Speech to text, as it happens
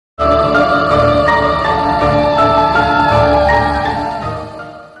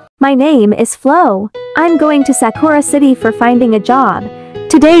My name is Flo. I'm going to Sakura City for finding a job.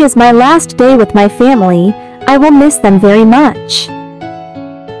 Today is my last day with my family. I will miss them very much.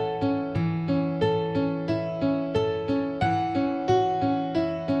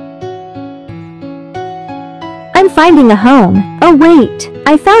 I'm finding a home. Oh wait,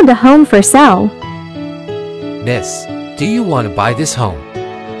 I found a home for sale. Miss, do you want to buy this home?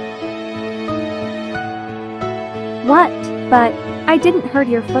 What? But I didn't heard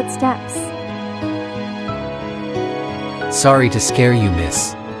your footsteps. Sorry to scare you,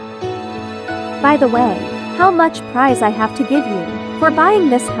 miss. By the way, how much price I have to give you for buying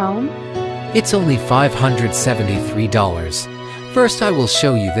this home? It's only $573. First I will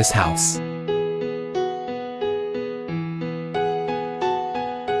show you this house.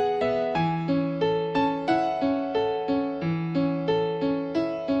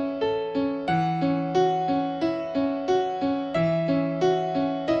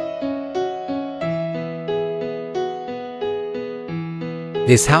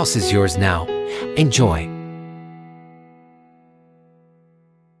 This house is yours now. Enjoy.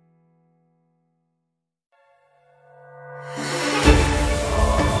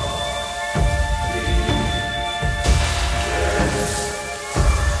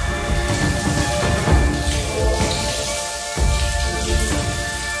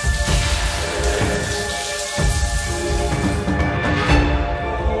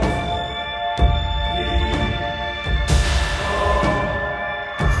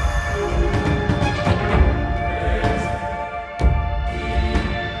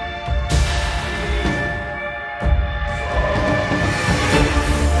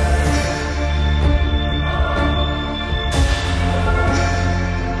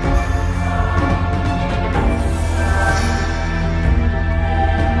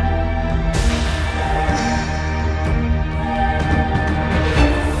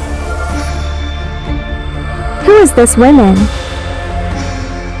 Who is this woman?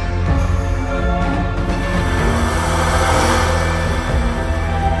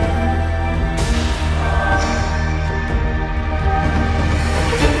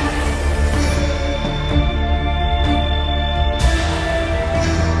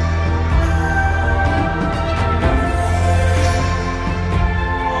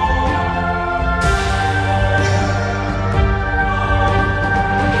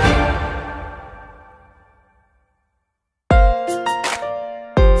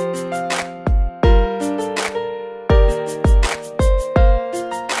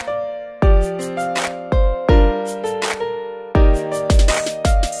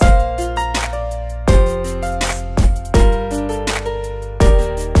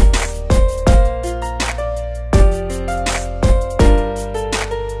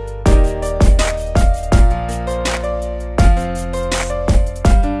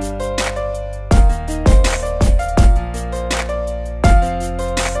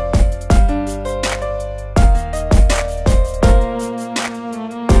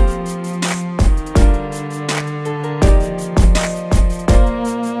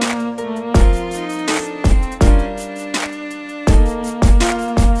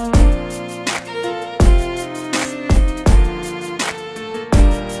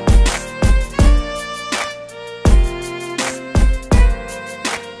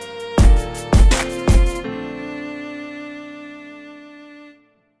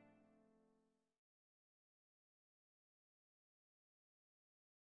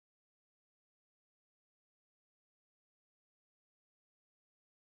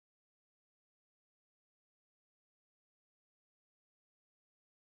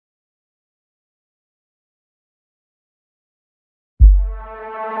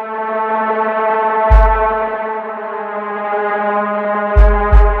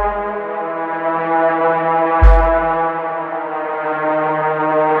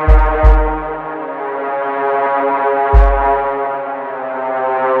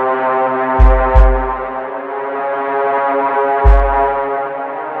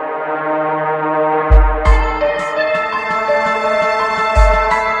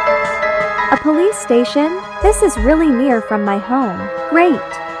 A police station? This is really near from my home. Great.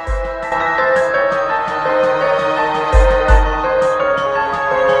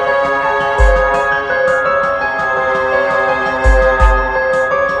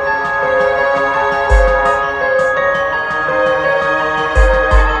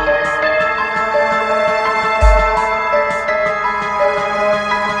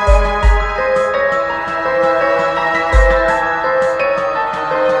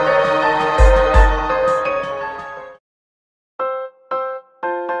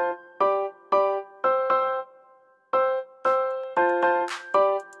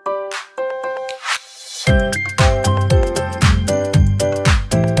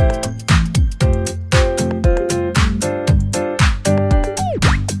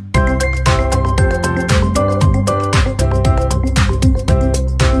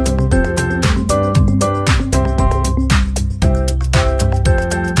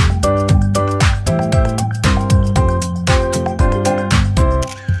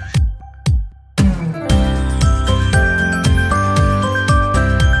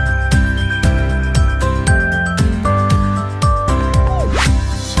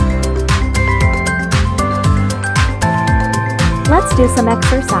 some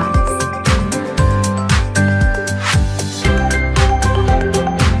exercise.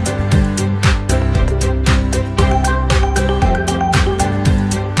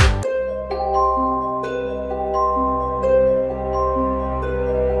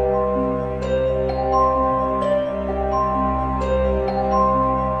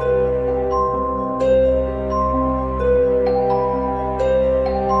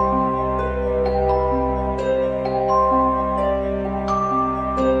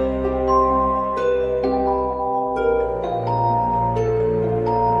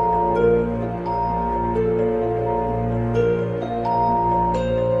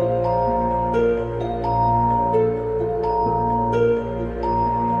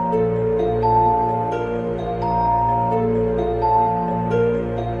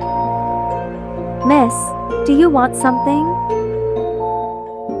 Miss, do you want something?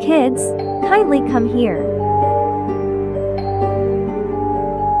 Kids, kindly come here.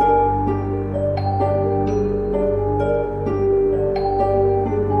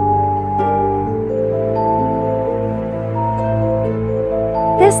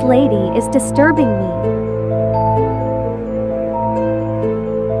 This lady is disturbing me.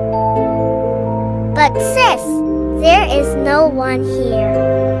 But sis, there is no one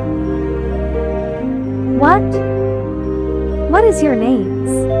here. What? What is your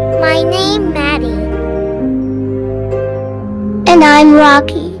names? My name Maddie. And I'm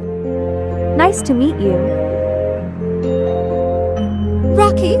Rocky. Nice to meet you.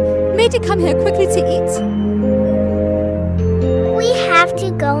 Rocky, made you come here quickly to eat? We have to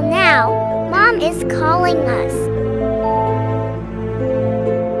go now. Mom is calling us.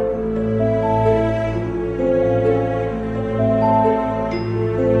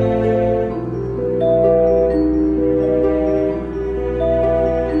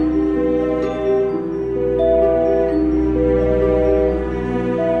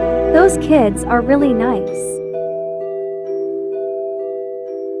 Those kids are really nice.